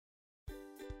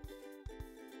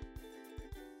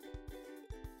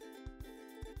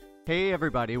Hey,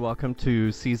 everybody, welcome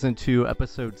to Season 2,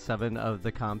 Episode 7 of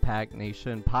the Compact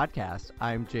Nation podcast.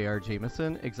 I'm J.R.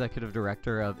 Jameson, Executive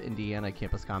Director of Indiana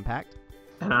Campus Compact.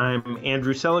 And I'm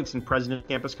Andrew Seligson, President of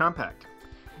Campus Compact.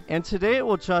 And today it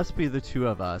will just be the two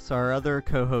of us. Our other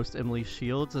co-host, Emily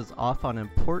Shields, is off on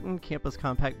important Campus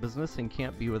Compact business and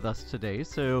can't be with us today.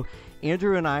 So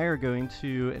Andrew and I are going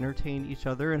to entertain each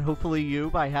other and hopefully you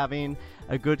by having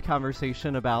a good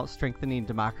conversation about strengthening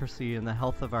democracy and the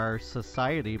health of our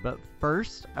society. But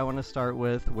first, I want to start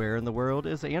with where in the world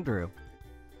is Andrew?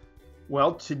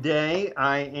 Well, today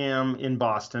I am in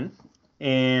Boston,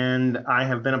 and I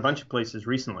have been a bunch of places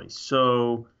recently.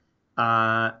 So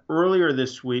earlier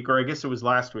this week, or I guess it was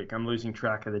last week, I'm losing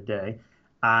track of the day,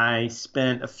 I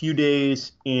spent a few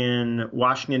days in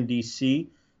Washington, D.C.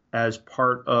 as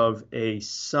part of a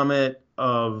summit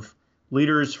of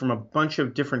leaders from a bunch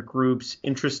of different groups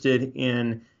interested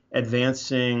in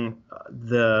advancing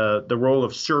the role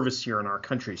of service here in our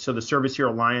country. So the Service Here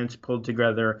Alliance pulled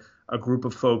together a group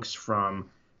of folks from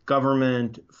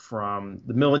government, from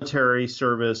the military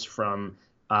service, from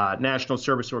national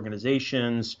service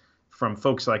organizations, from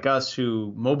folks like us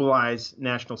who mobilize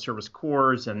National Service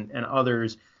Corps and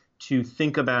others to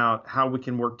think about how we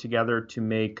can work together to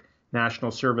make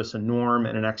national service a norm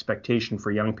and an expectation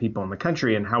for young people in the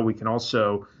country, and how we can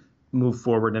also move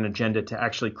forward an agenda to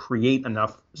actually create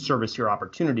enough service here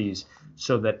opportunities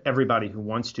so that everybody who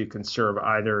wants to can serve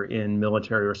either in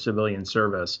military or civilian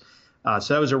service.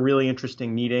 So that was a really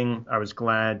interesting meeting. I was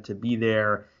glad to be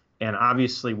there. And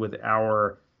obviously with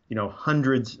our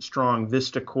hundreds strong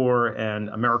Vista Corps and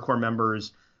AmeriCorps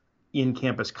members in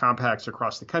campus compacts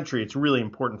across the country, it's really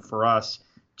important for us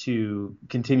to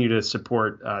continue to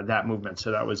support that movement.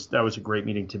 So that was a great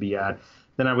meeting to be at.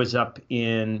 Then I was up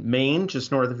in Maine,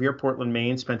 just north of here, Portland,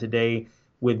 Maine, spent a day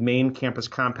with Maine Campus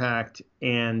Compact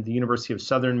and the University of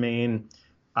Southern Maine,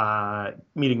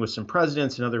 meeting with some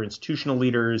presidents and other institutional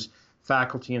leaders,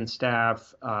 faculty and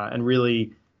staff, and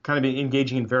really kind of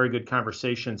engaging in very good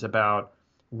conversations about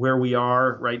where we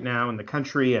are right now in the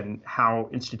country and how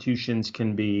institutions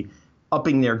can be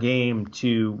upping their game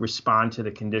to respond to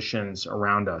the conditions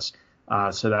around us.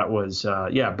 So that was,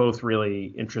 both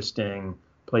really interesting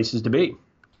places to be.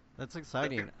 That's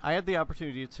exciting. I had the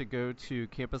opportunity to go to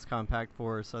Campus Compact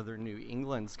for Southern New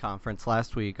England's conference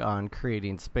last week on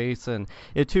creating space, and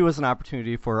it too was an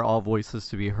opportunity for all voices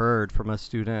to be heard from a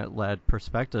student-led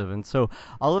perspective. And so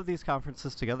all of these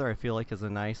conferences together I feel like is a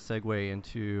nice segue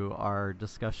into our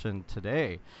discussion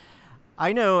today.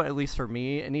 I know, at least for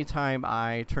me, anytime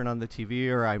I turn on the TV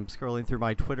or I'm scrolling through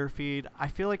my Twitter feed, I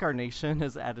feel like our nation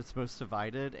is at its most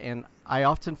divided, and I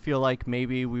often feel like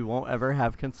maybe we won't ever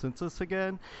have consensus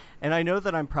again. And I know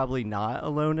that I'm probably not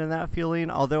alone in that feeling,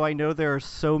 although I know there are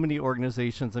so many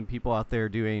organizations and people out there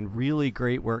doing really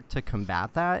great work to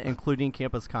combat that, including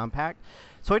Campus Compact.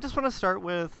 So I just want to start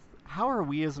with, how are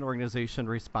we as an organization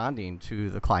responding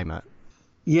to the climate?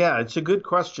 Yeah, it's a good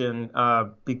question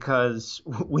because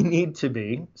we need to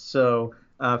be. So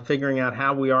figuring out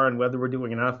how we are and whether we're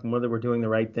doing enough and whether we're doing the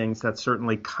right things, that's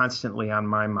certainly constantly on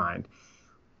my mind.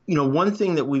 One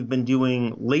thing that we've been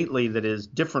doing lately that is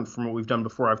different from what we've done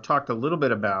before, I've talked a little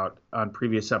bit about on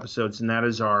previous episodes, and that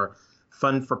is our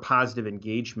Fund for Positive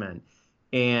Engagement.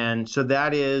 And so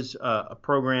that is a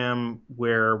program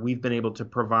where we've been able to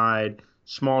provide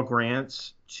small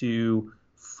grants to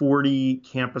 40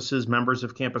 campuses, members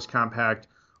of Campus Compact,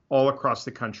 all across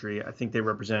the country. I think they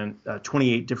represent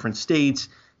 28 different states,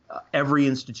 every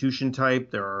institution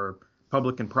type. There are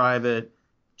public and private,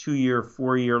 2-year,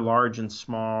 4-year, large and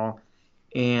small,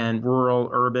 and rural,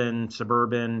 urban,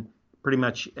 suburban, pretty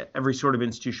much every sort of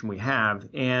institution we have.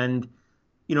 And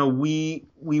we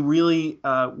really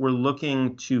were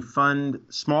looking to fund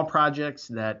small projects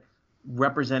that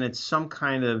represented some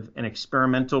kind of an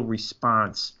experimental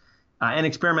response. And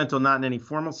experimental not in any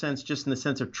formal sense, just in the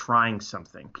sense of trying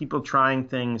something. People trying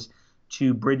things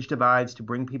to bridge divides, to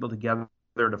bring people together,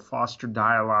 to foster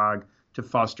dialogue, to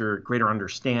foster greater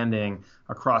understanding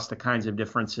across the kinds of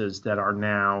differences that are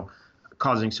now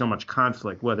causing so much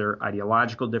conflict, whether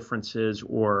ideological differences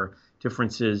or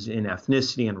differences in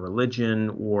ethnicity and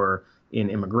religion or in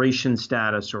immigration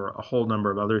status or a whole number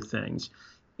of other things.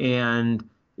 And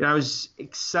I was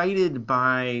excited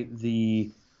by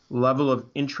the level of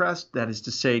interest, that is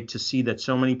to say, to see that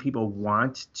so many people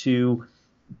want to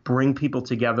bring people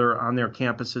together on their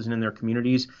campuses and in their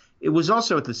communities. It was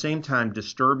also at the same time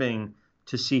disturbing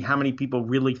to see how many people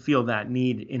really feel that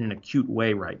need in an acute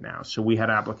way right now. So we had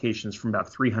applications from about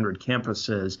 300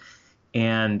 campuses,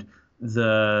 and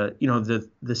the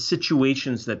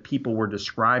situations that people were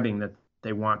describing that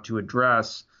they want to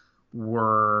address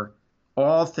were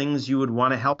all things you would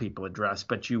want to help people address,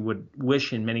 but you would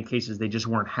wish in many cases they just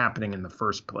weren't happening in the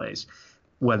first place,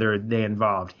 whether they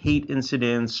involved hate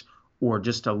incidents or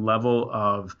just a level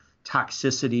of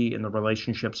toxicity in the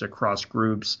relationships across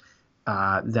groups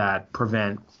that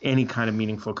prevent any kind of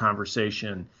meaningful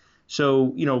conversation.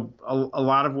 So, a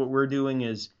lot of what we're doing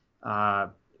is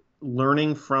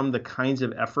learning from the kinds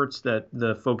of efforts that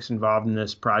the folks involved in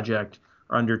this project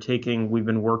are undertaking. We've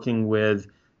been working with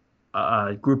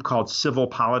a group called Civil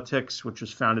Politics, which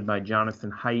was founded by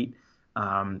Jonathan Haidt,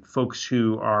 folks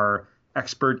who are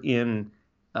expert in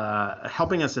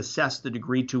helping us assess the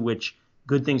degree to which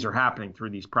good things are happening through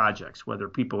these projects, whether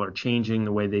people are changing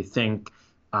the way they think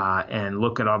and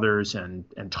look at others and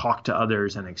talk to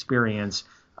others and experience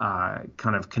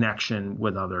kind of connection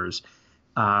with others.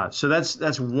 So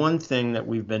that's one thing that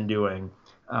we've been doing.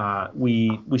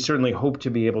 We certainly hope to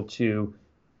be able to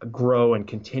grow and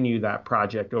continue that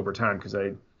project over time because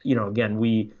again,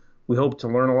 we hope to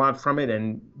learn a lot from it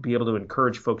and be able to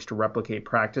encourage folks to replicate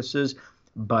practices,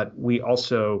 but we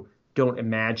also don't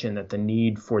imagine that the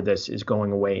need for this is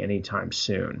going away anytime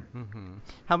soon. Mm-hmm.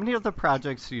 How many of the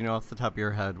projects do you know off the top of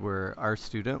your head are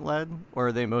student-led, or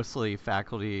are they mostly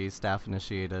faculty, staff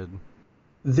initiated?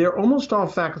 They're almost all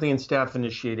faculty and staff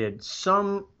initiated.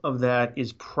 Some of that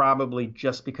is probably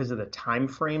just because of the time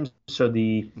frames. So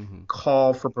the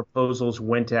call for proposals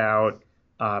went out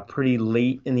pretty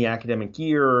late in the academic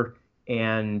year,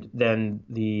 and then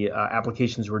the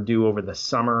applications were due over the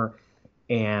summer.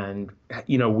 And,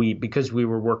 because we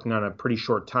were working on a pretty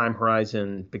short time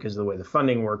horizon because of the way the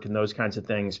funding worked and those kinds of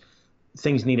things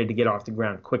needed to get off the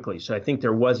ground quickly. So I think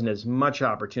there wasn't as much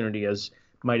opportunity as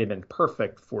might have been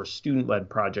perfect for student-led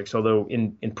projects, although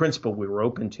in principle we were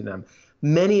open to them.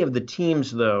 Many of the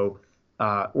teams, though,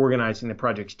 organizing the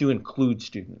projects do include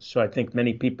students. So I think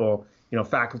many people,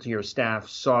 faculty or staff,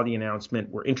 saw the announcement,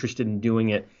 were interested in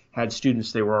doing it, had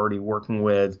students they were already working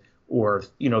with, or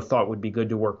thought would be good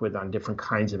to work with on different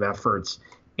kinds of efforts,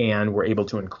 and were able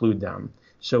to include them.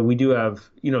 So we do have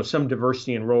some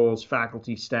diversity in roles,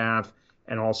 faculty, staff,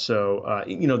 and also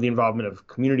the involvement of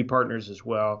community partners as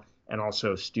well, and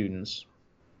also students.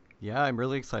 Yeah, I'm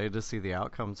really excited to see the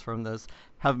outcomes from this.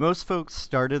 Have most folks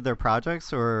started their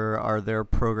projects, or are their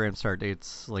program start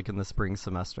dates like in the spring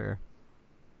semester?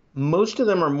 Most of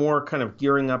them are more kind of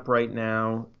gearing up right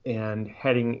now and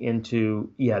heading into,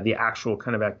 the actual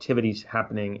kind of activities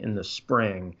happening in the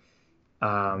spring.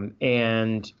 And,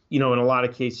 in a lot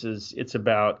of cases, it's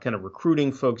about kind of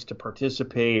recruiting folks to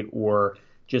participate or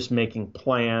just making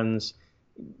plans.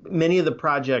 Many of the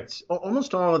projects,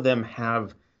 almost all of them,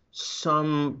 have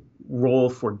some role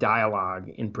for dialogue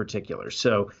in particular.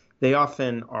 So they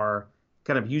often are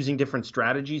kind of using different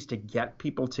strategies to get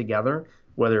people together,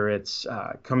 whether it's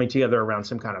coming together around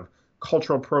some kind of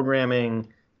cultural programming,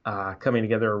 coming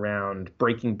together around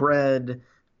breaking bread,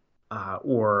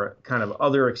 or kind of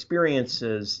other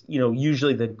experiences.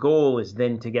 Usually the goal is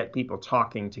then to get people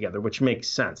talking together, which makes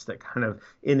sense. That kind of,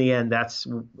 in the end, that's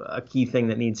a key thing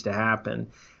that needs to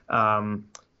happen.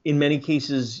 In many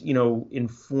cases,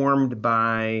 informed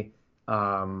by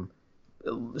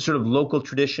sort of local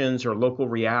traditions or local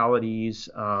realities,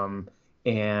 and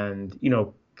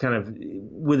kind of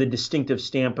with a distinctive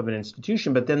stamp of an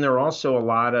institution. But then there are also a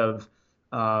lot of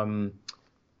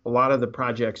the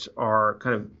projects are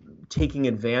kind of taking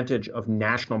advantage of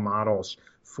national models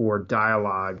for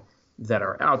dialogue that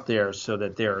are out there, so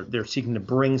that they're seeking to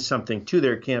bring something to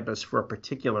their campus for a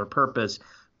particular purpose,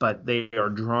 but they are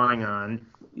drawing on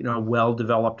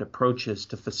well-developed approaches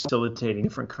to facilitating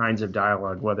different kinds of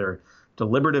dialogue, whether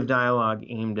deliberative dialogue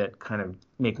aimed at kind of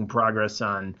making progress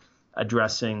on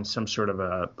addressing some sort of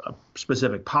a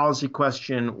specific policy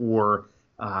question, or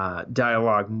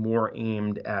dialogue more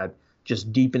aimed at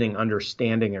just deepening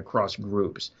understanding across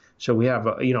groups. So we have,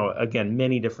 again,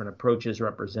 many different approaches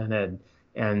represented,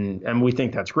 and we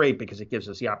think that's great because it gives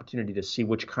us the opportunity to see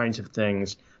which kinds of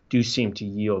things do seem to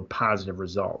yield positive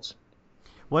results.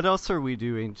 What else are we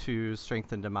doing to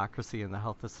strengthen democracy and the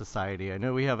health of society? I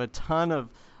know we have a ton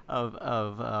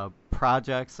of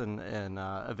projects and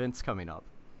events coming up.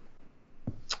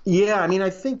 Yeah, I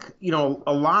think,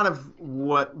 a lot of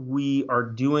what we are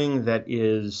doing that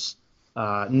is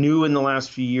new in the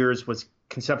last few years was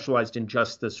conceptualized in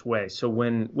just this way. So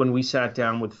when we sat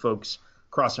down with folks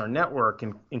across our network,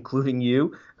 including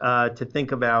you, to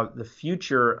think about the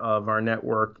future of our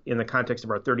network in the context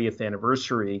of our 30th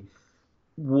anniversary,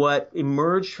 what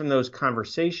emerged from those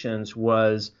conversations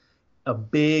was a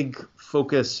big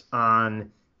focus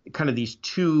on kind of these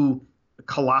two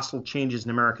colossal changes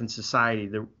in American society,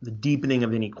 the deepening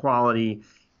of inequality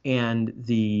and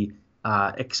the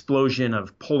explosion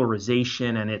of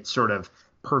polarization and its sort of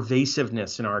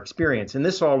pervasiveness in our experience. And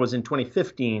this all was in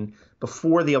 2015,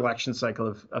 before the election cycle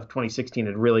of 2016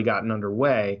 had really gotten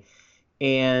underway.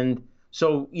 And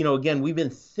so, again, we've been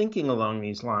thinking along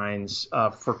these lines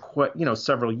for quite,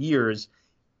 several years.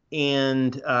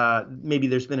 And maybe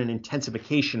there's been an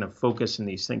intensification of focus in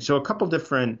these things. So a couple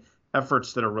different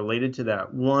efforts that are related to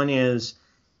that. One is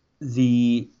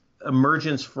the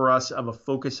emergence for us of a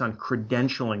focus on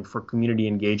credentialing for community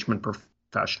engagement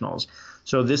professionals.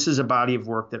 So this is a body of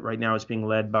work that right now is being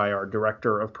led by our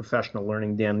Director of Professional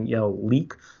Learning, Danielle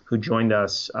Leek, who joined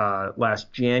us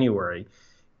last January.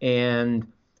 And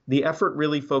the effort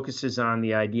really focuses on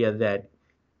the idea that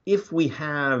if we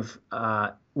have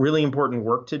really important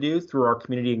work to do through our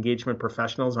community engagement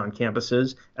professionals on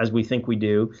campuses, as we think we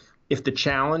do, if the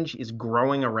challenge is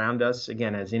growing around us,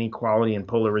 again, as inequality and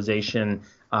polarization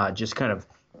just kind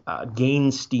of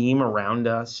gain steam around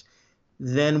us,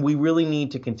 then we really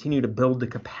need to continue to build the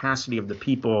capacity of the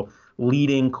people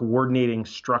leading, coordinating,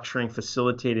 structuring,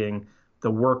 facilitating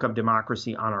the work of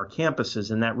democracy on our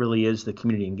campuses. And that really is the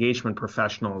community engagement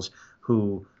professionals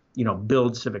who,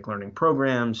 build civic learning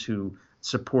programs, who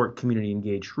support community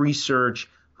engaged research,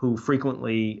 who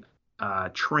frequently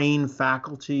train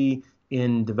faculty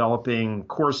in developing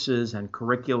courses and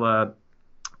curricula,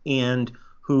 and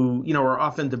who, are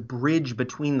often the bridge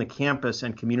between the campus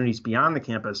and communities beyond the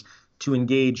campus to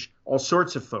engage all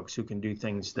sorts of folks who can do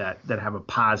things that have a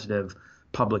positive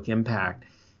public impact.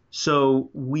 So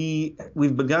we've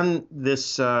begun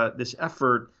this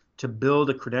effort to build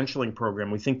a credentialing program.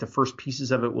 We think the first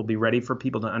pieces of it will be ready for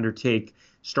people to undertake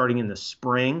starting in the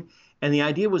spring. And the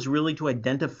idea was really to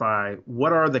identify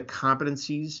what are the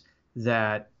competencies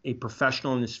that a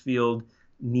professional in this field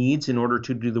needs in order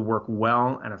to do the work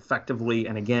well and effectively,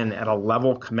 and again, at a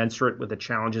level commensurate with the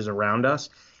challenges around us.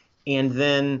 And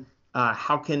then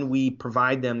how can we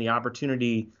provide them the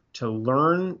opportunity to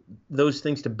learn those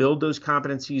things, to build those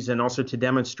competencies, and also to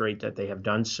demonstrate that they have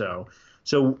done so.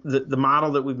 So the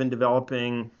model that we've been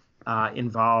developing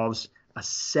involves a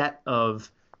set of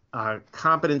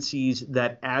competencies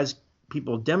that, as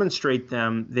people demonstrate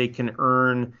them, they can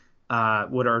earn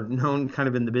what are known kind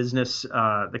of in the business,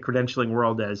 the credentialing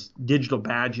world, as digital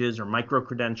badges or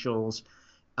micro-credentials.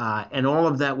 And all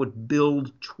of that would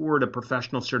build toward a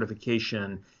professional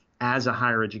certification as a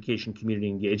higher education community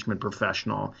engagement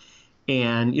professional.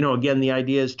 And, again, the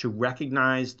idea is to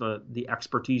recognize the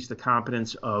expertise, the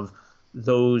competence of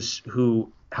those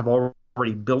who have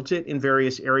already built it in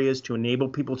various areas, to enable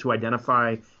people to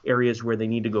identify areas where they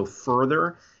need to go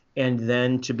further, and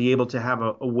then to be able to have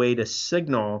a way to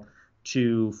signal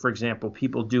to, for example,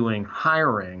 people doing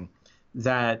hiring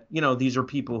that, these are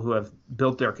people who have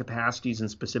built their capacities in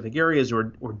specific areas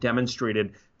or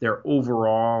demonstrated their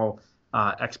overall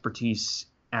expertise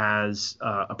as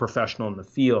a professional in the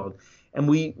field. And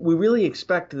we really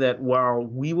expect that while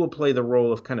we will play the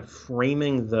role of kind of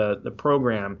framing the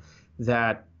program,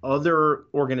 that other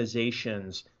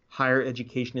organizations, higher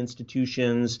education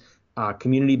institutions,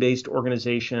 community-based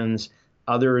organizations,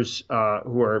 others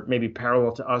who are maybe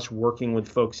parallel to us working with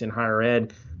folks in higher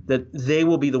ed, that they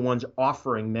will be the ones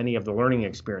offering many of the learning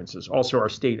experiences, also our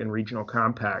state and regional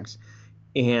compacts.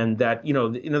 And that,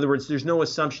 in other words, there's no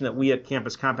assumption that we at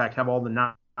Campus Compact have all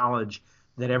the knowledge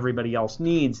that everybody else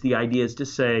needs. The idea is to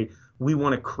say we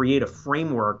want to create a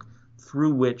framework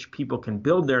through which people can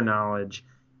build their knowledge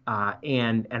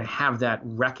and have that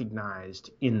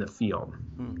recognized in the field.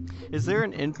 Is there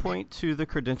an endpoint to the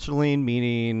credentialing?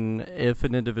 Meaning, if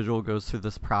an individual goes through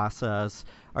this process,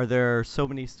 are there so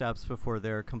many steps before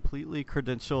they're completely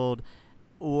credentialed,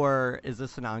 or is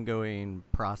this an ongoing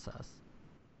process?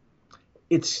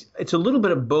 It's a little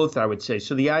bit of both, I would say.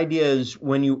 So the idea is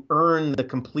when you earn the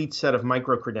complete set of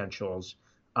micro-credentials,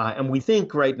 and we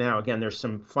think right now, again, there's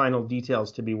some final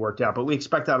details to be worked out, but we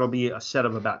expect that'll be a set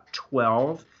of about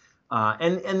 12.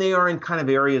 And they are in kind of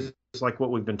areas like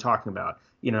what we've been talking about,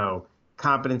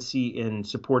 competency in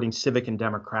supporting civic and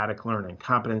democratic learning,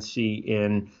 competency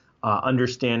in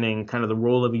understanding kind of the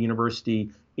role of a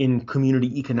university in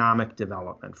community economic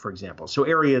development, for example. So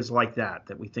areas like that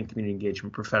we think community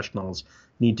engagement professionals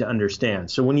need to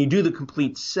understand. So when you do the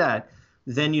complete set,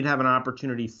 then you'd have an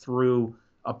opportunity through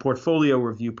a portfolio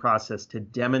review process to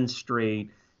demonstrate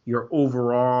your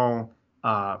overall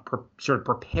sort of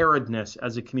preparedness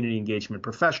as a community engagement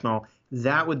professional.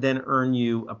 That would then earn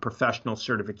you a professional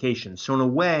certification. So in a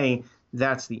way,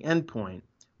 that's the endpoint.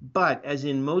 But as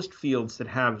in most fields that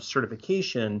have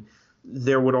certification,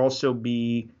 there would also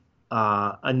be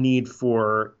a need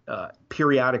for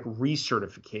periodic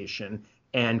recertification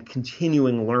and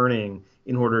continuing learning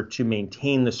in order to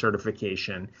maintain the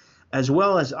certification. as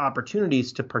well as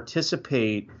opportunities to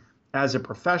participate as a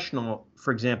professional,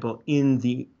 for example, in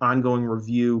the ongoing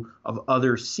review of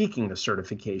others seeking the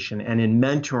certification and in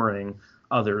mentoring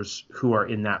others who are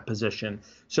in that position.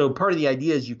 So part of the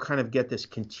idea is you kind of get this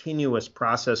continuous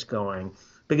process going,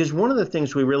 because one of the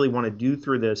things we really want to do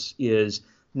through this is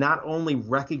not only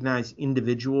recognize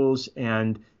individuals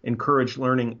and encourage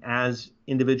learning as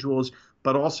individuals,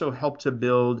 but also help to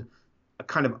build a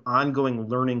kind of ongoing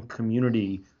learning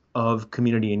community of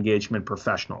community engagement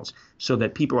professionals so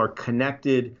that people are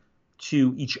connected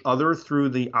to each other through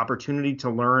the opportunity to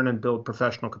learn and build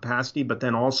professional capacity, but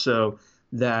then also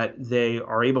that they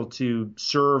are able to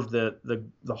serve the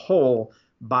whole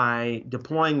by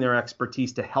deploying their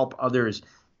expertise to help others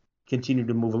continue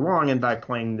to move along, and by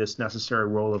playing this necessary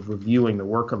role of reviewing the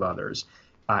work of others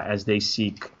as they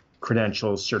seek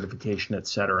credentials, certification, et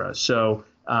cetera. So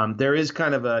there is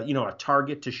kind of a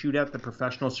target to shoot at, the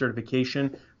professional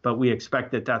certification, but we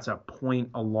expect that that's a point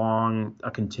along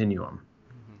a continuum.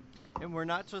 And we're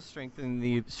not just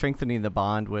strengthening the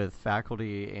bond with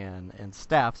faculty and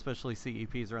staff, especially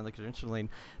CEPs around the credentialing,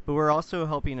 but we're also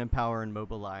helping empower and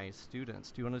mobilize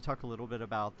students. Do you want to talk a little bit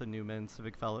about the Newman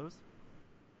Civic Fellows?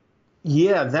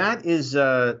 Yeah, that is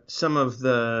some of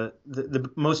the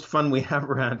most fun we have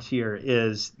around here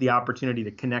is the opportunity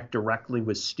to connect directly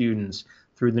with students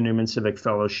through the Newman Civic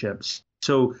Fellowships.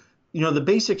 So, the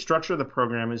basic structure of the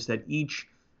program is that each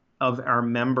of our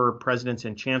member presidents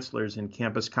and chancellors in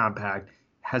Campus Compact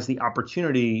has the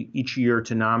opportunity each year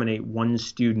to nominate one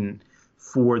student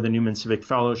for the Newman Civic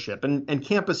Fellowship. And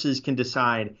campuses can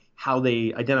decide how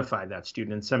they identify that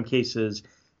student. In some cases,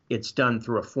 it's done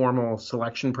through a formal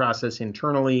selection process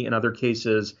internally. In other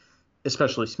cases,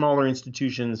 especially smaller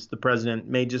institutions, the president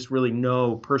may just really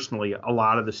know personally a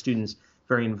lot of the students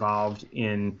very involved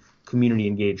in community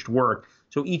engaged work.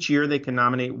 So each year they can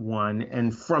nominate one,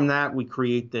 and from that we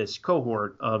create this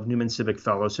cohort of Newman Civic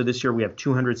Fellows. So this year we have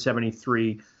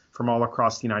 273 from all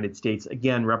across the United States,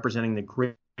 again representing the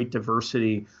great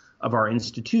diversity of our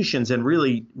institutions and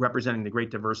really representing the great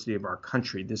diversity of our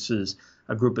country. This is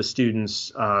a group of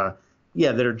students, that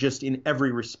are just in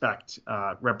every respect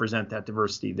represent that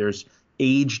diversity. There's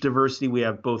age diversity. We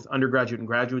have both undergraduate and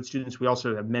graduate students. We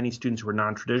also have many students who are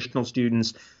non-traditional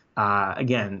students.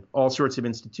 Again, all sorts of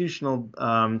institutional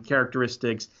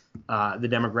characteristics. The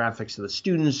demographics of the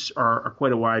students are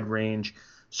quite a wide range.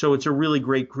 So it's a really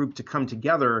great group to come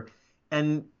together.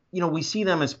 And, we see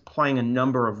them as playing a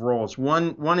number of roles.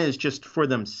 One is just for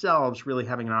themselves, really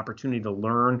having an opportunity to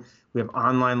learn. We have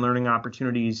online learning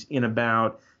opportunities in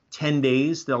about 10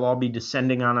 days. They'll all be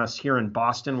descending on us here in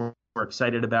Boston. We're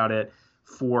excited about it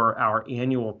for our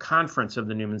annual conference of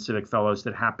the Newman Civic Fellows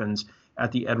that happens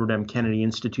at the Edward M. Kennedy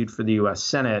Institute for the U.S.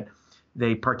 Senate.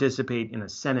 They participate in a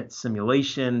Senate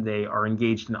simulation. They are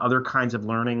engaged in other kinds of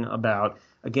learning about,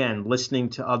 again, listening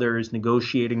to others,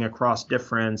 negotiating across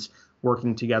difference,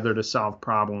 working together to solve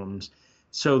problems.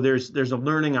 So there's a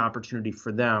learning opportunity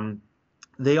for them.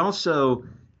 They also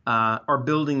are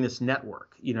building this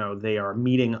network. They are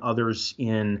meeting others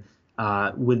in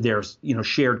with their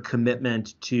shared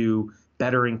commitment to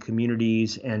bettering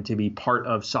communities and to be part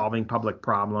of solving public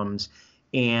problems.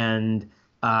 And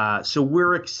so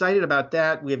we're excited about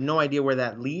that. We have no idea where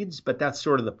that leads, but that's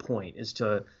sort of the point, is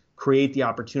to create the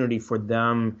opportunity for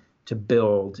them to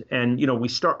build. And, we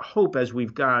hope as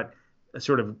we've got a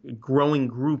sort of growing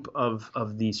group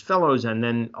of these fellows and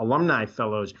then alumni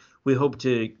fellows, we hope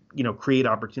to, create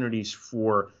opportunities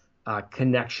for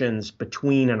connections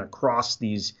between and across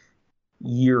these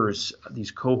years, these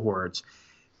cohorts.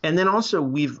 And then also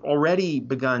we've already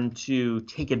begun to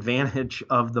take advantage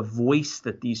of the voice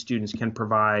that these students can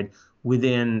provide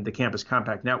within the Campus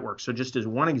Compact network. So just as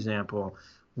one example,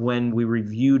 when we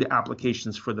reviewed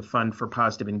applications for the Fund for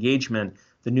Positive Engagement,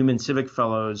 the Newman Civic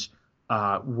Fellows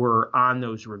were on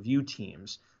those review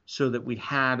teams so that we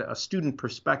had a student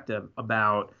perspective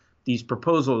about these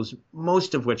proposals,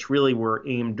 most of which really were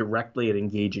aimed directly at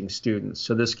engaging students.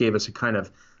 So this gave us a kind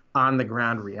of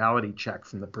on-the-ground reality check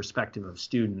from the perspective of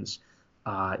students,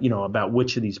 about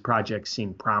which of these projects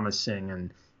seemed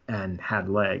promising and had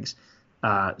legs.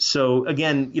 So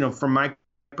again, from my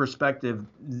perspective,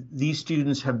 these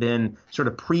students have been sort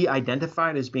of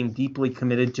pre-identified as being deeply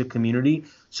committed to community.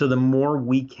 So the more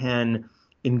we can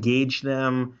engage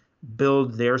them,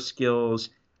 build their skills,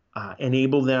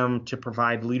 enable them to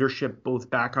provide leadership both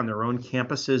back on their own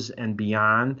campuses and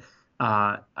beyond,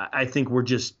 I think we're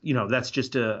just, that's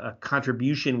just a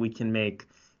contribution we can make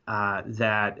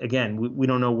that, again, we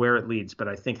don't know where it leads, but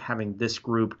I think having this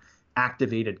group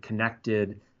activated,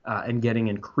 connected, and getting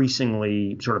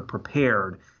increasingly sort of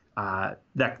prepared,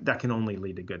 that can only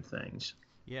lead to good things.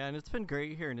 Yeah, and it's been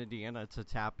great here in Indiana to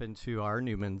tap into our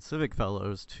Newman Civic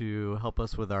Fellows to help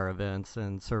us with our events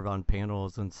and serve on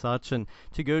panels and such. And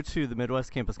to go to the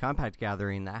Midwest Campus Compact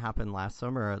gathering that happened last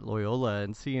summer at Loyola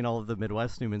and seeing all of the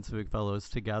Midwest Newman Civic Fellows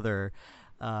together,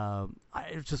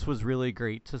 it just was really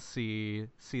great to see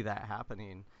that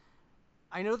happening.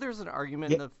 I know there's an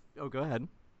argument Yeah. in the. Oh, go ahead.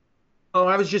 Oh,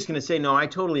 I was just going to say, no, I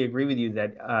totally agree with you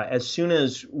that as soon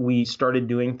as we started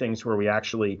doing things where we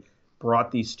actually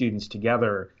brought these students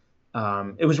together,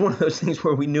 it was one of those things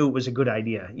where we knew it was a good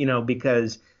idea,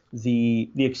 because the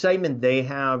excitement they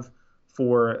have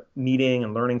for meeting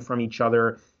and learning from each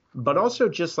other, but also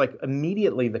just like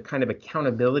immediately the kind of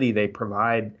accountability they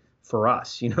provide for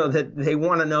us, that they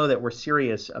want to know that we're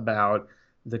serious about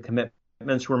the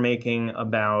commitments we're making,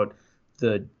 about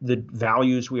the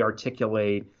values we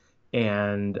articulate,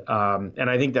 and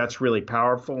I think that's really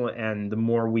powerful. And the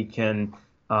more we can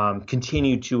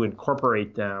continue to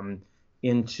incorporate them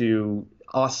into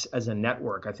us as a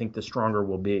network, I think the stronger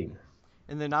we'll be.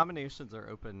 And the nominations are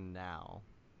open now,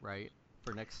 right?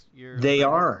 For next year's They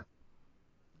program? are.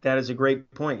 That is a great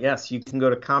point. Yes, you can go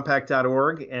to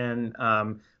compact.org and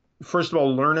first of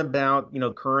all learn about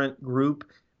current group.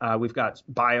 We've got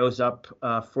bios up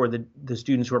for the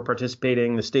students who are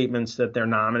participating, the statements that their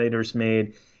nominators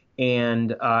made,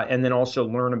 and then also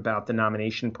learn about the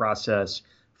nomination process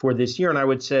for this year. And I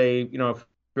would say, if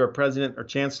you're a president or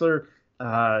chancellor,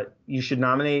 you should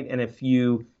nominate. And if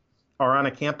you are on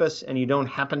a campus and you don't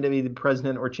happen to be the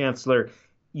president or chancellor,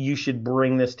 you should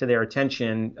bring this to their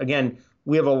attention. Again,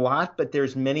 we have a lot, but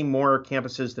there's many more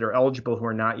campuses that are eligible who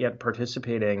are not yet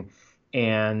participating.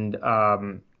 And,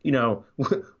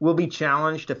 we'll be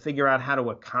challenged to figure out how to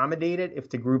accommodate it if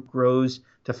the group grows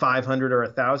to 500 or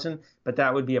 1,000, but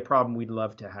that would be a problem we'd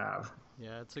love to have.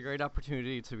 Yeah, it's a great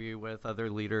opportunity to be with other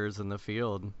leaders in the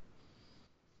field.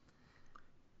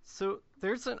 So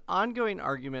there's an ongoing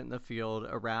argument in the field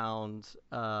around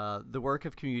the work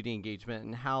of community engagement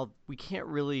and how we can't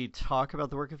really talk about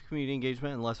the work of community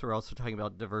engagement unless we're also talking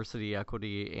about diversity,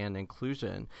 equity, and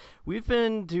inclusion. We've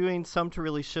been doing some to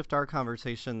really shift our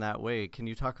conversation that way. Can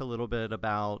you talk a little bit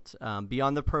about,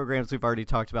 beyond the programs we've already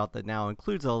talked about that now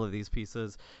includes all of these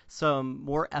pieces, some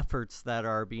more efforts that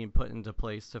are being put into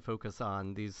place to focus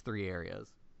on these three areas?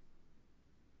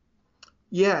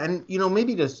 Yeah, and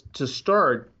maybe to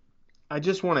start, I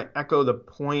just want to echo the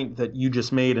point that you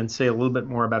just made and say a little bit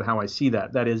more about how I see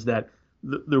that. That is that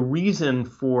the reason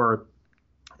for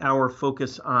our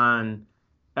focus on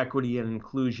equity and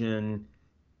inclusion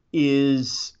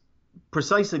is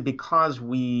precisely because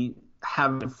we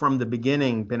have from the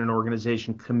beginning been an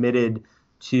organization committed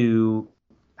to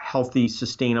healthy,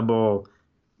 sustainable,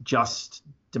 just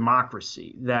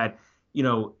democracy. That,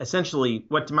 essentially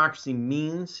what democracy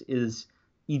means is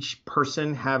each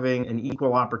person having an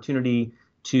equal opportunity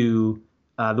to,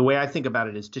 the way I think about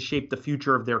it is to shape the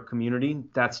future of their community.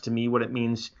 That's to me what it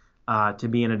means to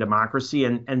be in a democracy.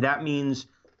 And that means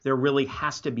there really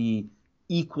has to be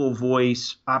equal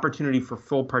voice, opportunity for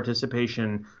full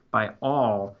participation by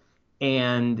all.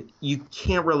 And you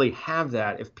can't really have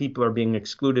that if people are being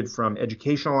excluded from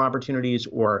educational opportunities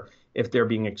or if they're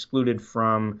being excluded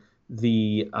from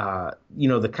the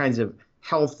kinds of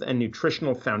health and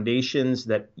nutritional foundations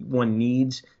that one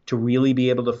needs to really be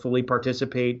able to fully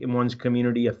participate in one's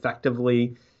community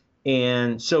effectively.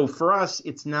 And so for us,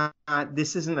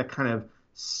 this isn't a kind of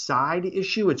side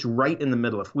issue. It's right in the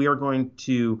middle. If we are going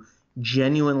to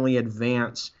genuinely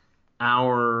advance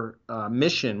our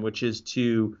mission, which is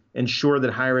to ensure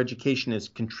that higher education is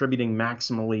contributing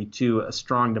maximally to a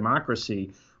strong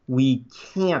democracy, we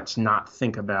can't not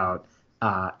think about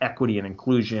equity and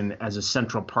inclusion as a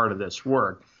central part of this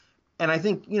work. And I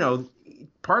think,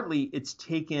 partly it's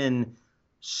taken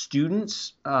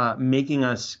students making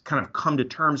us kind of come to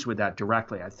terms with that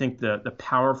directly. I think the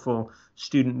powerful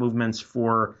student movements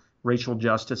for racial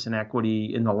justice and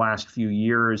equity in the last few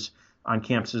years on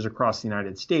campuses across the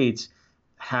United States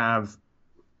have,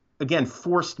 again,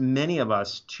 forced many of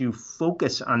us to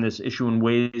focus on this issue in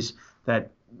ways that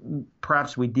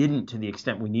perhaps we didn't to the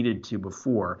extent we needed to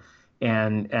before.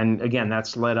 And again,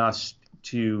 that's led us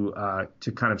to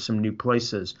kind of some new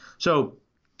places. So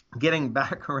getting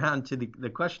back around to the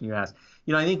question you asked,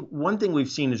 I think one thing we've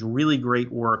seen is really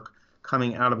great work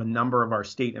coming out of a number of our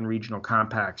state and regional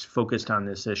compacts focused on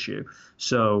this issue.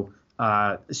 So,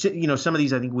 some of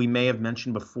these I think we may have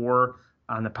mentioned before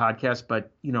on the podcast,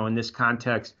 but, in this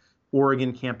context,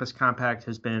 Oregon Campus Compact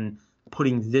has been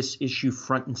putting this issue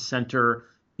front and center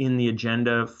in the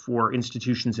agenda for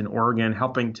institutions in Oregon,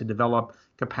 helping to develop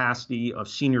capacity of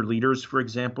senior leaders, for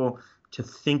example, to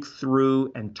think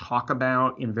through and talk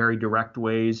about in very direct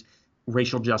ways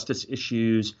racial justice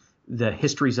issues, the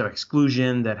histories of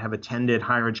exclusion that have attended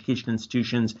higher education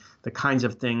institutions, the kinds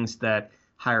of things that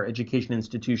higher education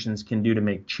institutions can do to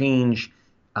make change,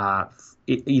 on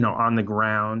the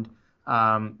ground.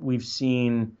 We've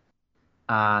seen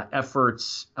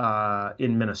efforts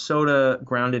in Minnesota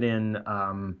grounded in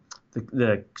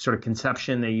the sort of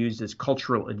conception they used as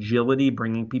cultural agility,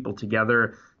 bringing people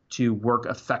together to work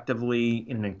effectively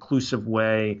in an inclusive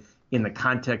way in the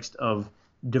context of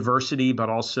diversity, but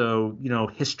also,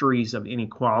 histories of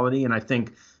inequality. And I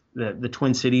think the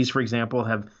Twin Cities, for example,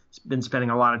 have been spending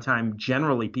a lot of time,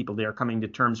 generally people there, coming to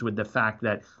terms with the fact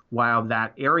that while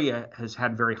that area has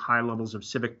had very high levels of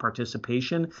civic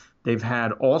participation, they've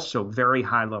had also very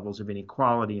high levels of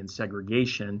inequality and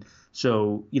segregation.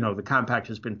 So, the compact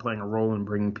has been playing a role in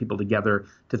bringing people together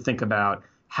to think about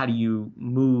how do you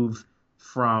move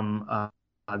from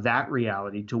that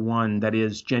reality to one that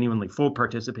is genuinely full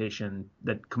participation,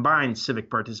 that combines civic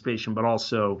participation, but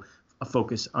also a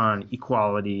focus on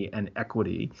equality and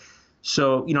equity.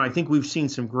 So, I think we've seen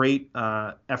some great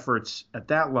efforts at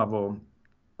that level.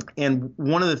 And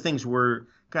one of the things we're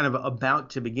kind of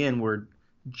about to begin, we're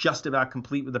just about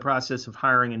complete with the process of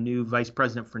hiring a new vice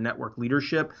president for network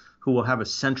leadership, who will have a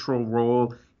central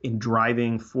role in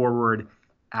driving forward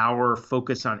our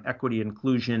focus on equity and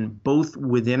inclusion, both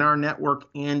within our network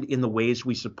and in the ways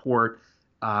we support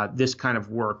this kind of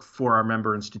work for our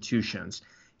member institutions.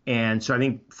 And so I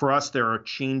think for us, there are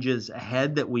changes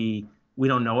ahead that we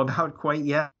don't know about quite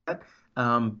yet.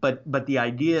 But the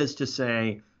idea is to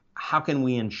say, how can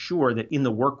we ensure that in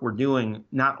the work we're doing,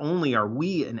 not only are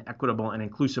we an equitable and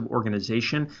inclusive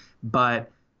organization, but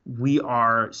we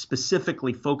are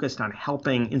specifically focused on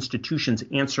helping institutions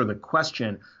answer the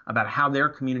question about how their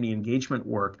community engagement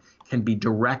work can be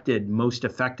directed most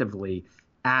effectively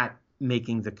at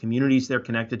making the communities they're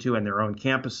connected to and their own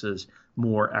campuses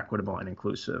more equitable and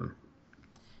inclusive.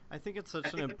 I think it's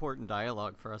such an important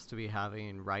dialogue for us to be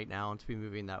having right now and to be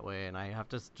moving that way. And I have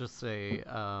to just say,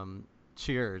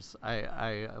 cheers.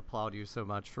 I applaud you so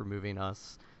much for moving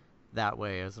us that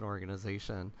way as an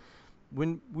organization.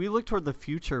 When we look toward the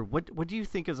future, what do you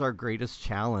think is our greatest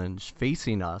challenge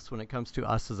facing us when it comes to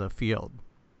us as a field?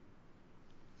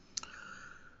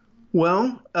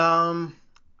 Well,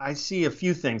 I see a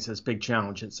few things as big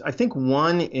challenges. I think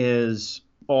one is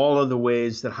all of the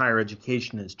ways that higher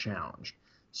education is challenged.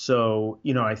 So,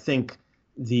 I think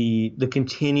the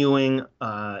continuing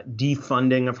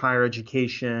defunding of higher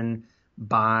education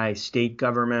by state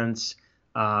governments,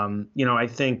 I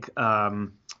think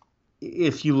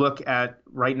if you look at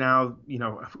right now,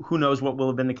 who knows what will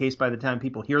have been the case by the time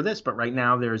people hear this, but right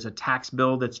now there's a tax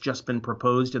bill that's just been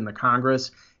proposed in the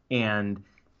Congress, and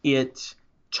it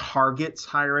targets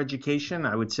higher education.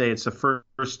 I would say it's the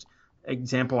first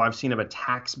example I've seen of a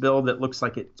tax bill that looks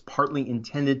like it's partly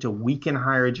intended to weaken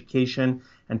higher education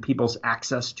and people's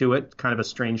access to it. Kind of a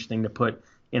strange thing to put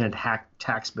in a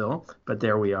tax bill, but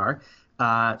there we are.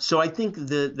 So I think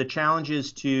the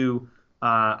challenges to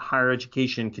higher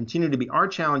education continue to be our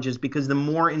challenges, because the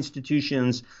more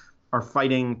institutions are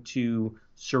fighting to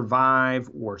survive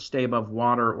or stay above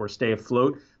water or stay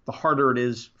afloat, the harder it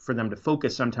is for them to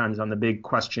focus sometimes on the big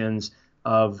questions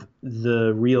of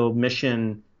the real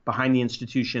mission behind the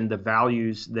institution, the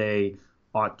values they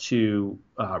ought to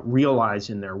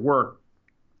realize in their work.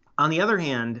 On the other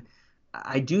hand,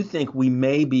 I do think we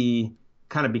may be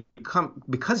kind of become,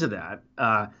 because of that,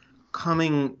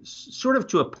 coming sort of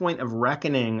to a point of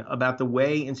reckoning about the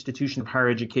way institutions of higher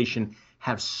education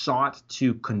have sought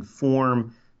to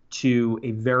conform to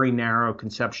a very narrow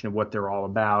conception of what they're all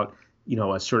about,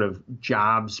 a sort of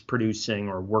jobs producing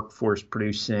or workforce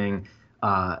producing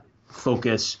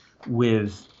focus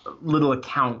with little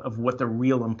account of what the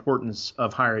real importance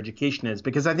of higher education is.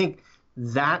 Because I think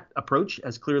that approach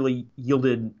has clearly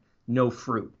yielded no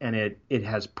fruit, and it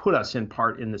has put us in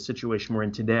part in the situation we're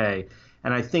in today.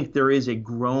 And I think there is a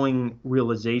growing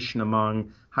realization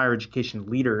among higher education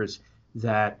leaders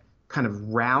that kind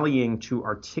of rallying to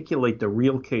articulate the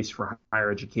real case for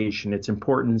higher education, its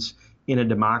importance in a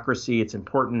democracy, its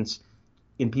importance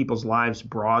in people's lives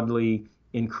broadly,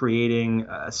 in creating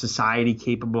a society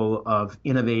capable of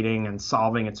innovating and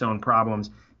solving its own problems,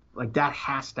 like that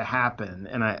has to happen.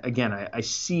 And I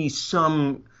see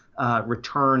some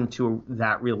return to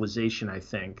that realization, I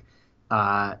think.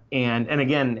 And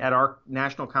again, at our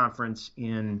national conference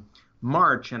in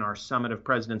March and our summit of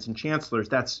presidents and chancellors,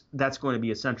 that's going to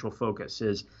be a central focus,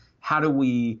 is how do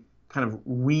we kind of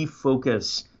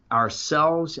refocus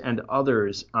ourselves and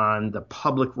others on the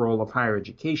public role of higher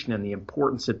education and the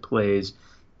importance it plays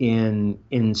in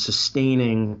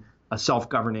sustaining a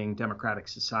self-governing democratic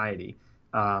society.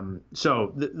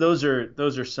 Those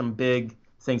are some big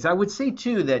things. I would say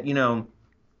too that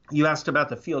you asked about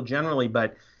the field generally,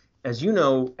 but as you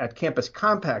know, at Campus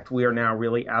Compact, we are now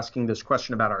really asking this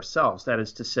question about ourselves. That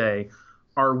is to say,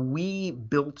 are we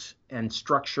built and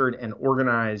structured and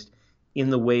organized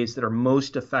in the ways that are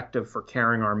most effective for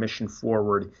carrying our mission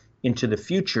forward into the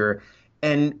future?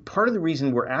 And part of the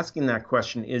reason we're asking that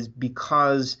question is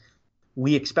because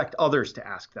we expect others to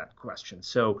ask that question.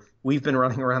 So we've been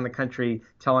running around the country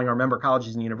telling our member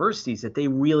colleges and universities that they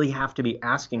really have to be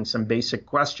asking some basic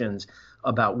questions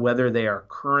about whether they are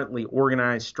currently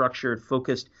organized, structured,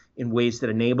 focused in ways that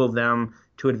enable them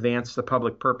to advance the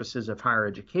public purposes of higher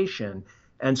education.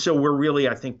 And so we're really,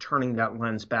 I think, turning that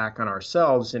lens back on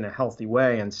ourselves in a healthy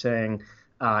way and saying,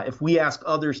 if we ask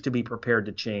others to be prepared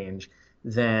to change,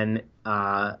 then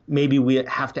maybe we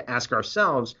have to ask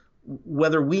ourselves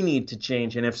whether we need to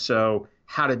change, and if so,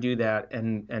 how to do that,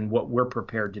 and what we're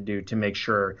prepared to do to make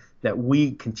sure that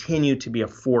we continue to be a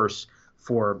force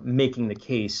for making the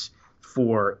case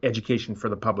for education for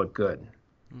the public good.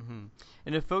 Mm-hmm.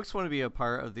 And if folks want to be a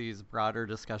part of these broader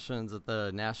discussions, that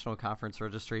the National Conference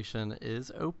registration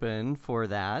is open for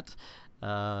that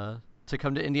to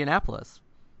come to Indianapolis.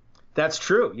 That's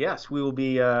true. Yes, we will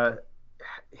be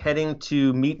heading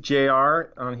to meet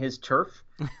JR on his turf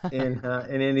in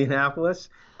Indianapolis.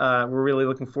 We're really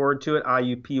looking forward to it.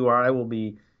 IUPUI will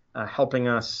be helping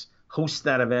us host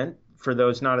that event. For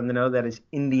those not in the know, that is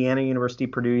Indiana University,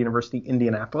 Purdue University,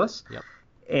 Indianapolis. Yep.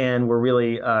 And we're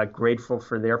really grateful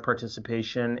for their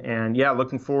participation. And yeah,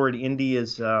 looking forward. Indy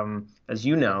is, as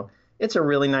you know, it's a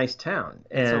really nice town.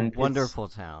 It's a wonderful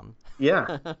town.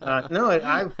 Yeah.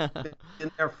 I've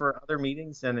been there for other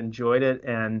meetings and enjoyed it.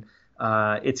 And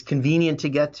it's convenient to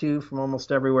get to from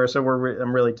almost everywhere. So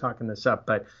I'm really talking this up.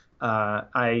 But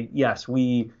yes,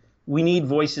 we need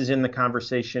voices in the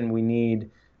conversation. We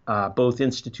need both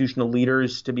institutional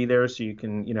leaders to be there, so you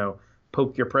can,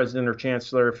 poke your president or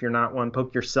chancellor if you're not one,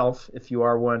 poke yourself if you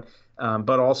are one.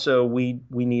 But also we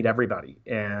need everybody.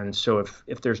 And so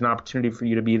if there's an opportunity for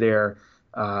you to be there,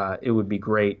 it would be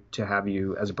great to have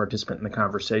you as a participant in the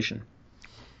conversation.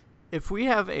 If we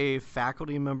have a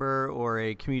faculty member or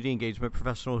a community engagement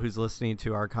professional who's listening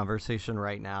to our conversation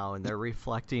right now and they're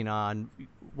reflecting on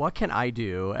what can I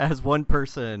do as one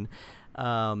person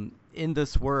in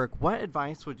this work, what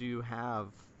advice would you have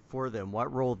for them?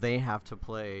 What role they have to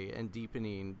play in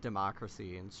deepening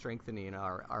democracy and strengthening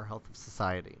our health of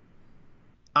society?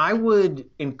 I would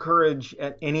encourage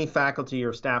any faculty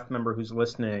or staff member who's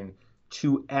listening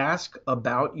to ask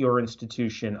about your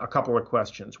institution a couple of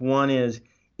questions. One is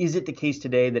it the case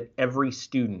today that every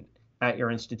student at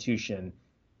your institution,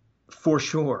 for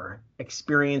sure,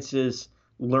 experiences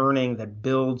learning that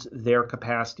builds their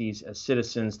capacities as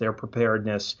citizens, their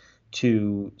preparedness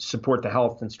to support the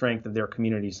health and strength of their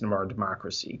communities and of our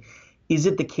democracy? Is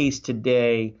it the case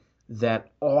today that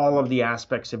all of the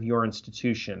aspects of your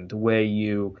institution, the way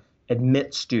you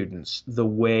admit students, the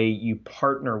way you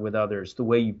partner with others, the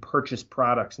way you purchase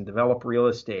products and develop real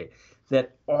estate,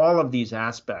 that all of these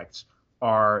aspects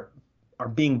are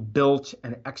being built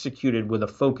and executed with a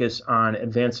focus on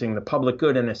advancing the public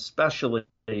good and especially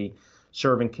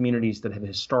serving communities that have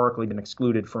historically been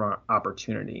excluded from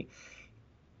opportunity?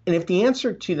 And if the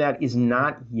answer to that is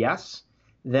not yes,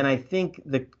 then I think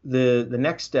the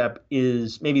next step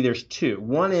is, maybe there's two.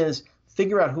 One is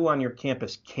figure out who on your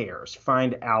campus cares,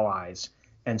 find allies,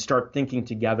 and start thinking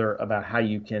together about how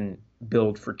you can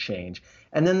build for change.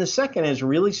 And then the second is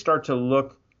really start to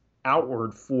look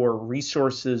outward for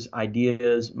resources,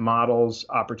 ideas, models,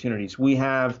 opportunities. We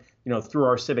have, through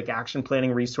our civic action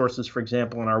planning resources, for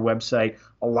example, on our website,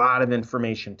 a lot of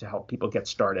information to help people get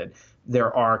started.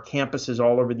 There are campuses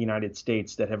all over the United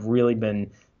States that have really been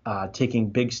taking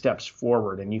big steps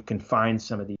forward, and you can find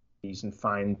some of these and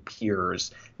find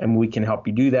peers, and we can help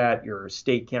you do that. Your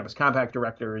state campus compact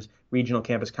directors, regional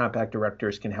campus compact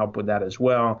directors can help with that as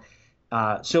well.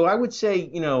 So I would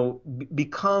say,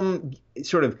 become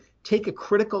sort of take a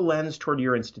critical lens toward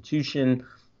your institution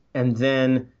and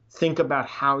then think about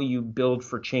how you build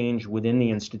for change within the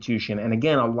institution. And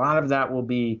again, a lot of that will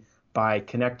be by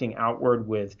connecting outward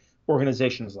with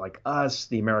organizations like us,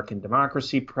 the American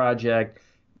Democracy Project,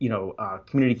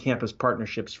 Community Campus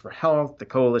Partnerships for Health, the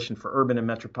Coalition for Urban and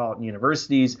Metropolitan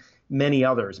Universities, many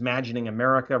others, Imagining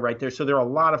America right there. So there are a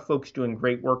lot of folks doing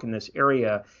great work in this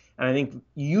area. And I think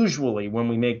usually when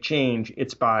we make change,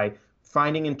 it's by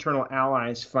finding internal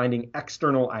allies, finding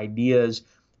external ideas,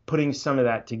 putting some of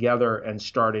that together and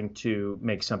starting to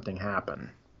make something happen.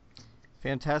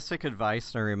 Fantastic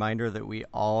advice and a reminder that we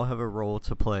all have a role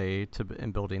to play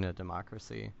in building a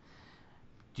democracy.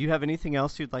 Do you have anything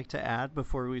else you'd like to add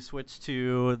before we switch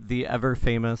to the ever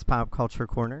famous pop culture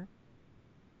corner?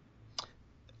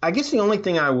 I guess the only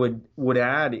thing I would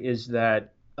add is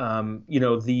that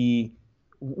the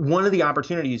one of the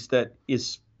opportunities that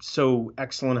is so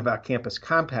excellent about Campus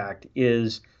Compact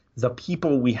is the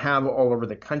people we have all over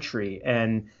the country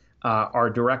and our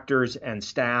directors and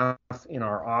staff in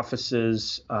our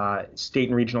offices, state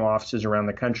and regional offices around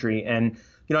the country. And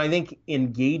I think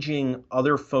engaging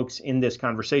other folks in this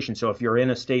conversation. So if you're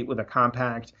in a state with a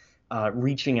compact,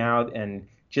 reaching out and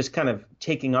just kind of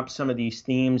taking up some of these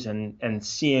themes and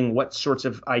seeing what sorts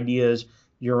of ideas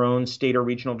your own state or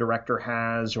regional director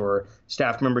has, or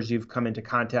staff members you've come into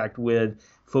contact with,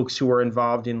 folks who are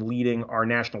involved in leading our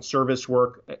national service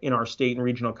work in our state and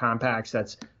regional compacts.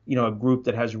 That's a group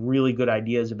that has really good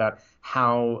ideas about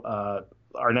how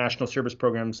our national service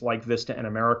programs like Vista and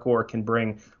AmeriCorps can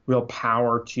bring real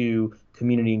power to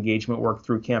community engagement work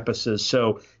through campuses.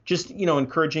 So just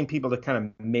encouraging people to kind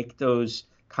of make those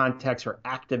contacts or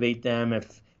activate them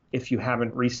if you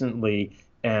haven't recently,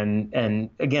 and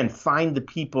again, find the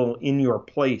people in your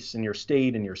place, in your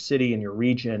state, in your city, in your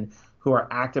region who are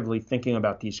actively thinking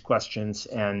about these questions.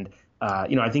 And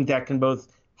I think that can both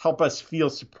help us feel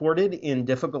supported in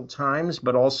difficult times,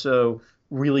 but also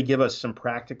really give us some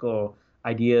practical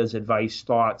ideas, advice,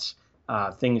 thoughts,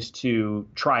 things to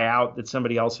try out that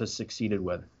somebody else has succeeded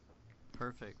with.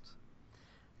 Perfect.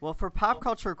 Well, for Pop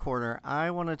Culture Corner, I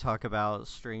want to talk about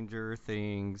Stranger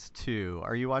Things 2.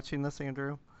 Are you watching this,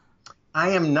 Andrew? I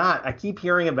am not. I keep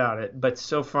hearing about it, but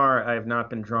so far I have not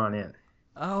been drawn in.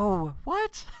 Oh,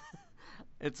 what?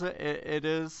 It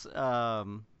is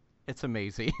it's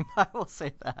amazing. I will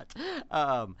say that.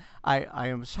 I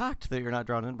am shocked that you're not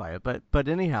drawn in by it, but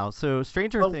anyhow, so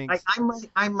Stranger Well, Things.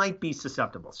 I might be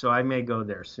susceptible, so I may go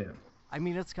there soon. I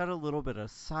mean, it's got a little bit of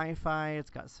sci-fi. It's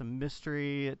got some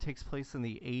mystery. It takes place in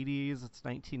the 80s. It's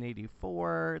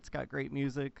 1984. It's got great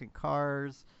music and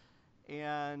cars,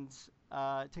 and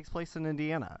it takes place in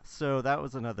Indiana. So that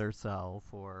was another sell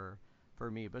for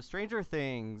me. But Stranger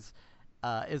Things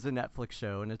is a Netflix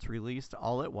show, and it's released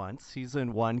all at once.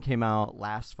 Season 1 came out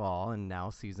last fall, and now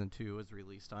Season 2 is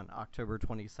released on October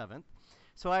 27th.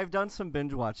 So I've done some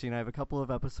binge watching. I have a couple of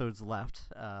episodes left.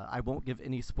 I won't give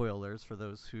any spoilers for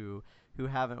those who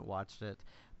haven't watched it.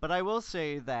 But I will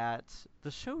say that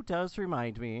the show does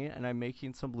remind me, and I'm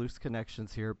making some loose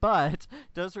connections here, but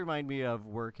does remind me of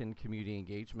work and community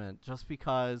engagement just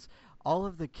because all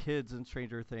of the kids in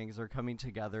Stranger Things are coming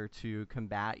together to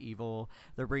combat evil.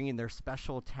 They're bringing their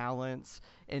special talents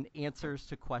and answers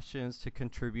to questions to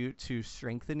contribute to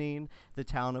strengthening the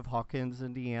town of Hawkins,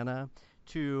 Indiana,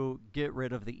 to get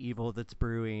rid of the evil that's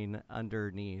brewing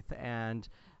underneath. And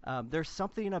there's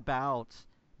something about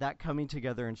that coming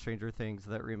together in Stranger Things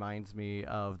that reminds me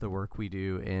of the work we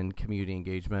do in community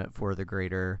engagement for the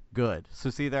greater good.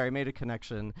 So see there, I made a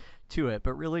connection to it,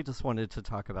 but really just wanted to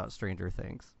talk about Stranger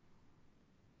Things.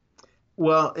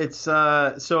 Well, it's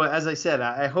so as I said,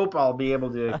 I hope I'll be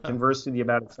able to converse with you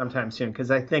about it sometime soon because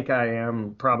I think I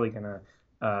am probably going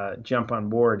to jump on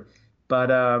board. But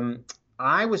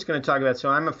I was going to talk about, so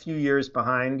I'm a few years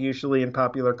behind usually in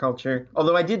popular culture,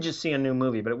 although I did just see a new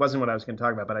movie, but it wasn't what I was going to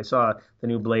talk about. But I saw the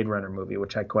new Blade Runner movie,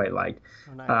 which I quite liked.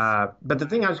 Oh, nice. But the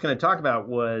thing I was going to talk about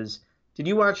was, did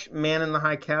you watch Man in the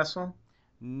High Castle?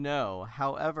 No.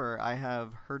 However, I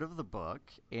have heard of the book,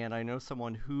 and I know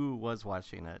someone who was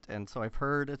watching it, and so I've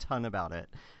heard a ton about it.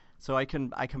 So I can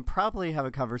probably have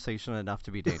a conversation enough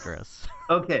to be dangerous.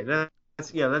 Okay,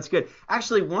 that's good.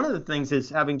 Actually, one of the things is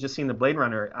having just seen the Blade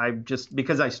Runner, I just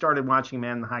because I started watching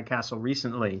Man in the High Castle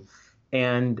recently,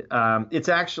 and it's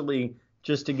actually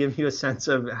just to give you a sense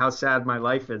of how sad my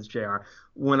life is, JR.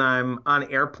 When I'm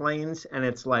on airplanes and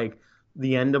it's like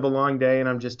the end of a long day and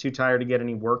I'm just too tired to get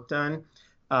any work done,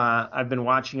 I've been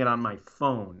watching it on my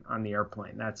phone on the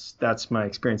airplane. That's my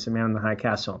experience of Man in the High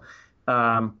Castle.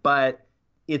 But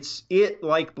it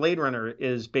like Blade Runner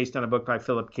is based on a book by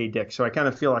Philip K. Dick, so I kind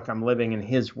of feel like I'm living in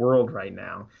his world right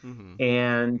now. Hmm.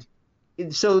 And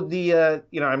so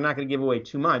I'm not going to give away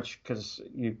too much because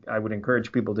I would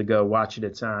encourage people to go watch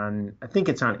it. I think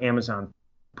it's on Amazon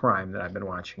Prime that I've been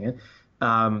watching it.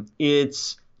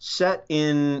 It's set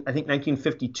in, I think,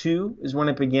 1952 is when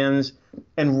it begins,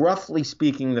 and roughly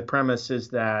speaking, the premise is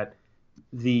that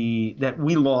we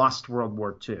lost World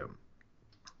War II.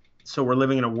 So we're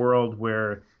living in a world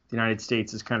where the United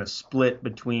States is kind of split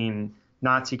between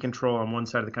Nazi control on one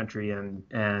side of the country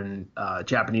and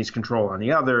Japanese control on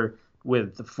the other,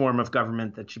 with the form of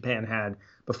government that Japan had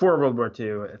before World War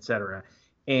II, et cetera.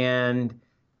 And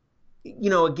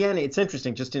again, it's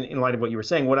interesting just in light of what you were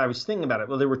saying, what I was thinking about it.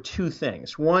 Well, there were two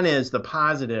things. One is the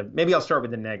positive. Maybe I'll start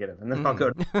with the negative and then I'll go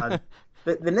to the positive.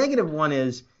 The negative one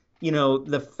is,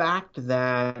 the fact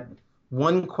that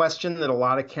one question that a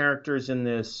lot of characters in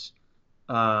this,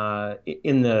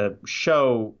 in the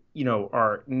show,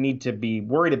 need to be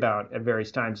worried about at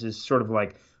various times is sort of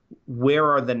like, where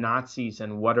are the Nazis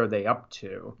and what are they up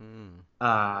to?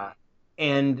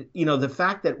 And, the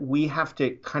fact that we have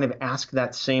to kind of ask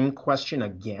that same question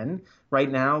again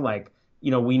right now, like,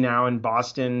 we now in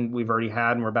Boston, we've already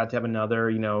had, and we're about to have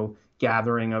another,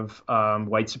 gathering of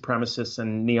white supremacists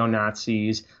and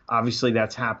neo-Nazis. Obviously,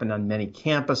 that's happened on many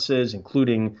campuses,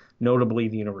 including notably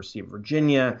the University of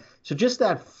Virginia. So just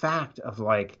that fact of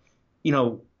like,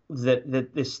 that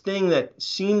this thing that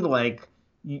seemed like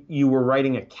you were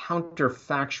writing a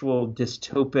counterfactual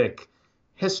dystopic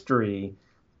history,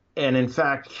 and in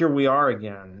fact, here we are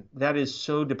again. That is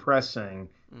so depressing.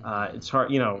 It's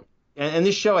hard, and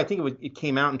this show, I think it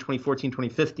came out in 2014,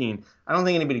 2015. I don't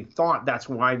think anybody thought that's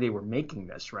why they were making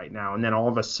this right now. And then all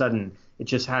of a sudden, it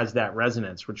just has that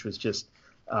resonance, which was just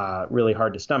really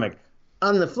hard to stomach.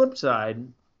 On the flip side,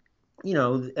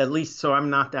 at least, so I'm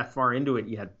not that far into it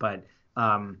yet, but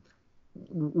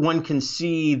one can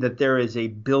see that there is a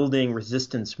building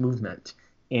resistance movement,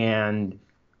 and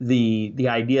the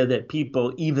idea that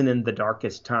people, even in the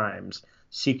darkest times,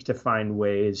 seek to find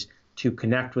ways to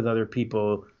connect with other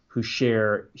people who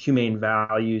share humane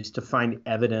values, to find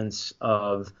evidence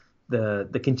of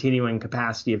the continuing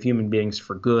capacity of human beings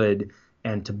for good,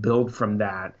 and to build from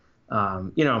that.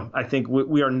 I think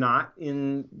we are not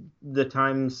in the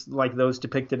times like those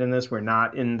depicted in this. We're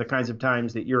not in the kinds of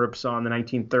times that Europe saw in the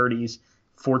 1930s,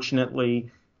 fortunately.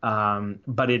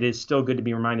 But it is still good to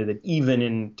be reminded that even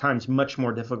in times much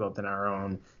more difficult than our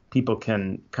own, people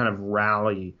can kind of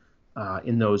rally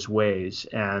in those ways.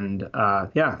 And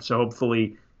so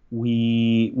hopefully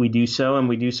we do so, and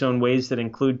we do so in ways that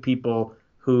include people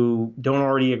who don't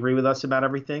already agree with us about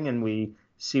everything, and we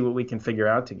see what we can figure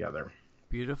out together.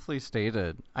 Beautifully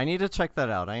stated. I need to check that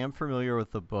out. I am familiar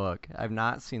with the book. I've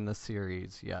not seen the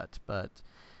series yet, but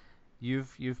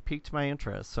you've piqued my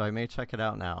interest, so I may check it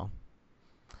out now.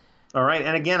 All right.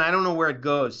 And again, I don't know where it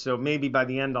goes, so maybe by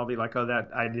the end I'll be like, oh, that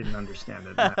I didn't understand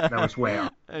it. That was way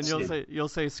off. And you'll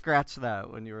say scratch that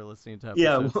when you were listening to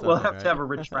episode 7, we'll have to have a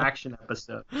retraction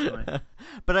episode.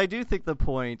 But I do think the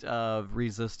point of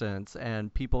resistance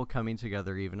and people coming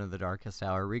together even in the darkest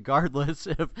hour, regardless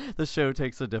if the show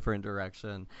takes a different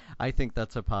direction, I think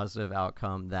that's a positive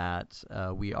outcome that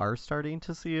we are starting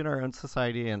to see in our own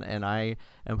society, and I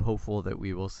am hopeful that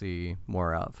we will see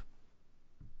more of.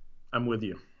 I'm with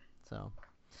you.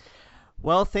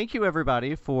 Well, thank you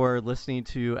everybody for listening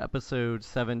to episode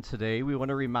 7 today. We want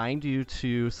to remind you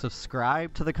to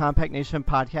subscribe to the Compact Nation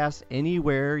podcast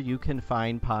anywhere you can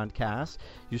find podcasts.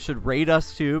 You should rate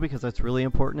us too, because that's really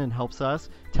important and helps us.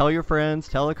 Tell your friends,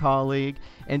 tell a colleague,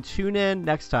 and tune in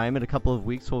next time. In a couple of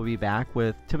weeks, we'll be back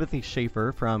with Timothy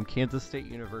Schaefer from Kansas State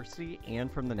University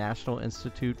and from the National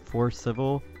Institute for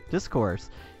Civil Discourse.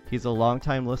 He's a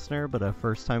long-time listener, but a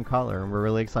first-time caller, and we're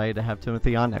really excited to have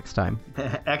Timothy on next time.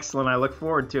 Excellent. I look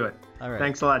forward to it. All right.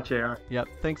 Thanks a lot, JR. Yep.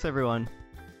 Thanks, everyone.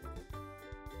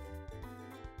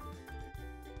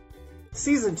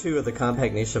 Season 2 of the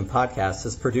Compact Nation podcast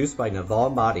is produced by Naval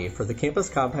Mahdi for the Campus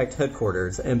Compact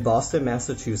headquarters in Boston,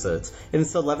 Massachusetts, and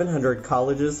its 1,100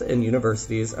 colleges and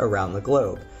universities around the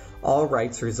globe. All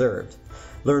rights reserved.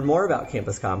 Learn more about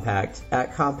Campus Compact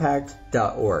at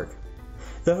compact.org.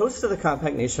 The hosts of the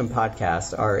Compact Nation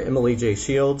podcast are Emily J.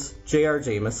 Shields, J.R.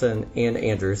 Jameson, and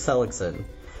Andrew Seligson.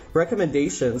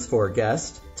 Recommendations for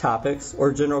guests, topics,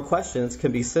 or general questions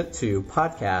can be sent to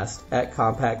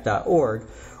podcast@compact.org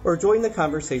or join the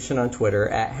conversation on Twitter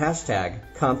at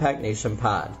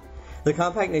 #CompactNationPod. The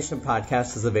Compact Nation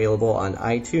podcast is available on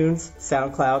iTunes,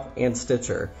 SoundCloud, and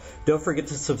Stitcher. Don't forget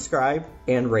to subscribe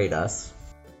and rate us.